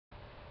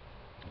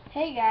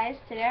Hey guys,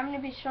 today I'm going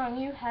to be showing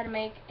you how to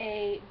make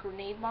a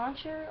grenade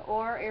launcher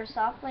or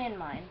airsoft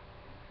landmine.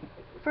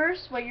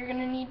 First, what you're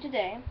going to need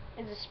today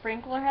is a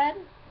sprinkler head,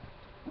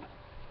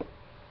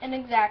 an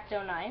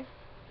X-Acto knife,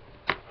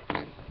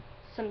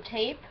 some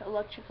tape,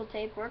 electrical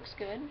tape works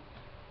good,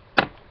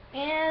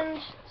 and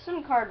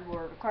some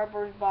cardboard. A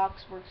cardboard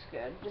box works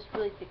good, just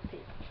really thick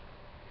tape.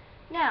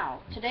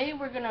 Now, today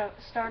we're going to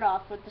start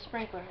off with the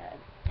sprinkler head,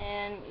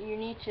 and you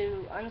need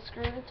to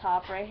unscrew the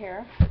top right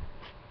here.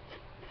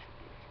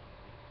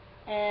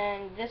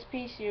 And this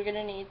piece you're going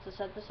to need to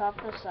set this off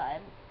to the side,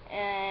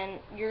 and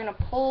you're going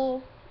to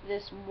pull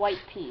this white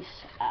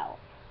piece out.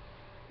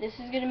 This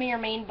is going to be your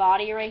main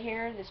body right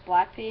here, this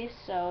black piece,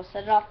 so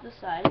set it off to the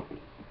side,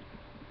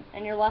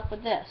 and you're left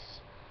with this.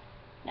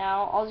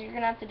 Now all you're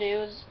going to have to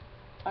do is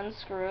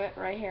unscrew it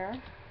right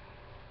here.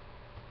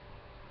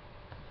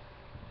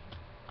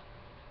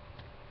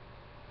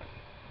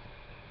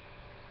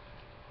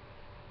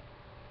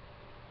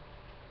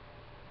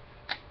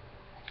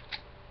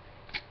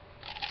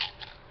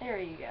 There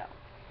you go.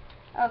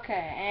 Okay,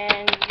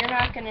 and you're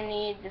not going to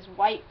need this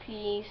white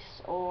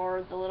piece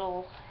or the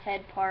little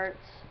head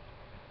parts.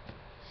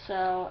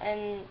 So,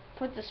 and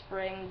put the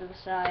spring to the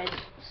side.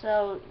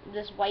 So,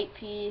 this white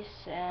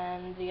piece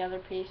and the other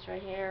piece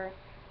right here,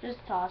 just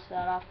toss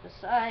that off the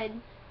side.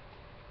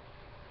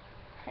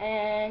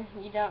 And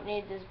you don't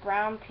need this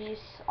brown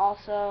piece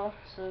also,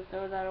 so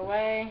throw that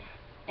away.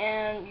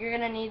 And you're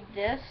going to need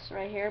this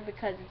right here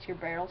because it's your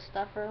barrel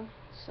stuffer.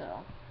 So,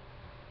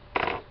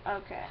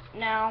 okay,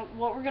 now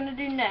what we're going to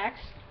do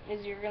next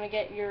is you're going to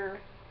get your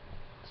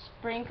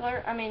spring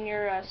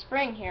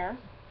here,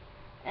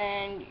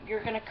 and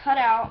you're going to cut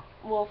out,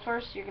 well,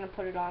 first you're going to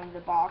put it on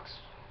the box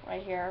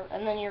right here,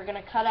 and then you're going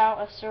to cut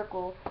out a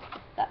circle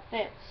that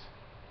fits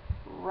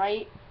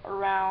right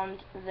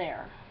around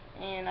there.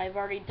 And I've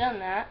already done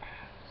that,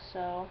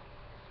 so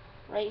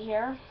right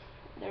here,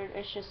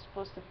 it's just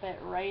supposed to fit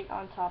right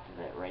on top of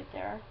it right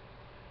there.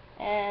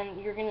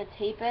 And you're going to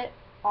tape it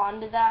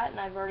onto that, and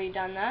I've already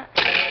done that.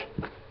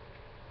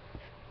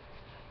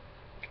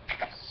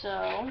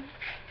 So,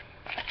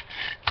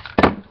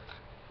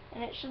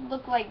 and it should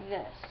look like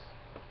this.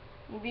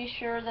 And be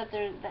sure that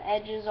the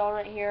edges all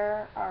right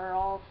here are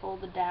all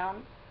folded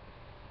down.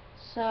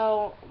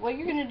 So what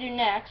you're going to do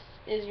next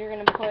is you're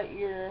going to put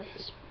your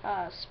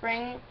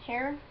spring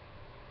here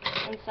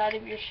inside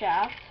of your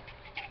shaft,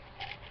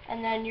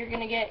 and then you're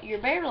going to get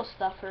your barrel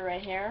stuffer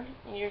right here,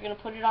 and you're going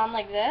to put it on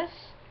like this.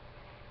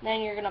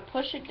 Then you're going to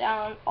push it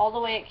down all the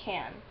way it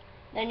can.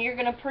 Then you're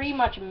going to pretty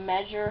much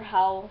measure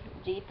how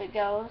deep it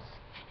goes.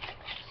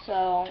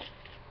 So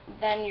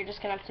then you're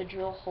just going to have to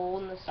drill a hole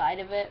in the side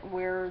of it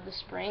where the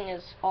spring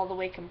is all the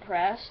way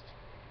compressed.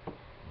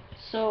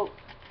 So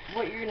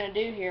what you're going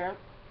to do here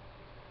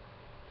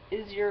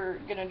is you're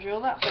going to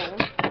drill that hole,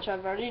 which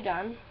I've already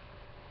done.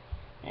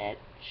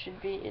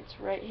 It's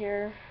right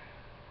here,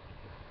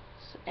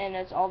 and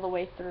it's all the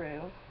way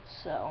through.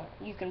 So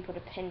you can put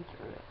a pin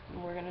through it,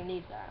 and we're going to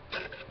need that.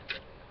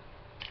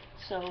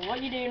 So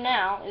what you do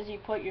now is you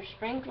put your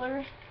spring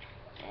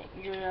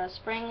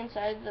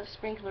inside the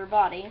sprinkler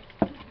body,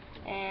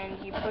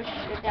 and you push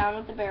it down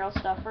with the barrel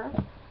stuffer,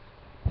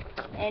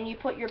 and you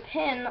put your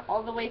pin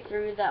all the way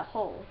through that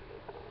hole.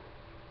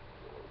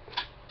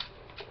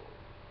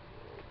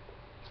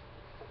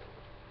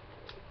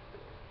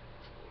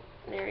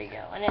 There you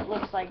go, and it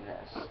looks like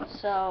this.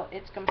 So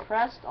it's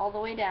compressed all the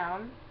way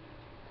down,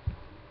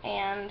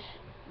 and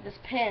this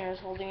pin is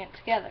holding it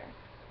together.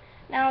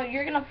 Now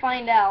you're going to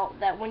find out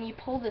that when you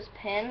pull this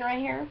pin right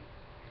here,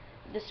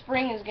 the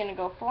spring is going to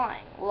go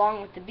flying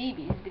along with the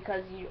BBs,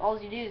 because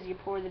all you do is you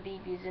pour the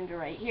BBs into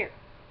right here.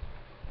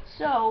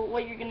 So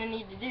what you're going to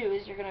need to do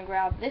is you're going to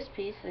grab this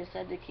piece they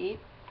said to keep,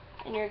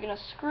 and you're going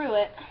to screw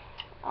it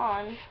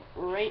on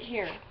right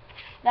here.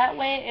 That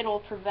way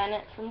it'll prevent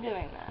it from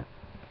doing that.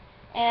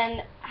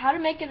 And how to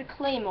make it a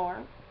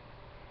claymore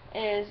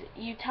is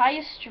you tie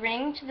a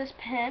string to this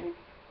pin,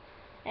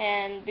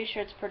 and be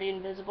sure it's pretty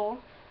invisible,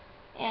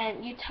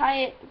 and you tie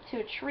it to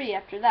a tree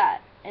after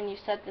that, and you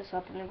set this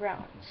up in the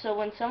ground. So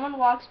when someone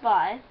walks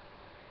by,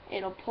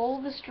 it'll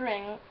pull the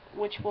string,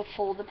 which will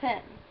pull the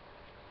pin,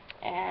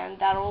 and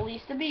that'll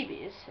release the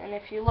BBs. And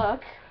if you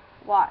look,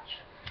 watch,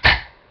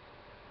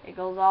 it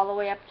goes all the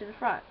way up to the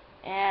front,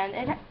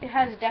 and it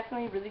has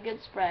definitely really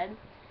good spread.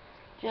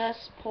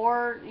 Just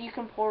you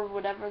can pour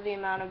whatever the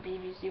amount of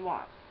BBs you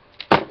want.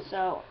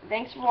 So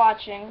thanks for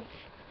watching,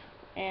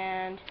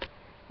 and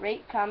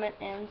rate, comment,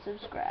 and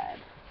subscribe.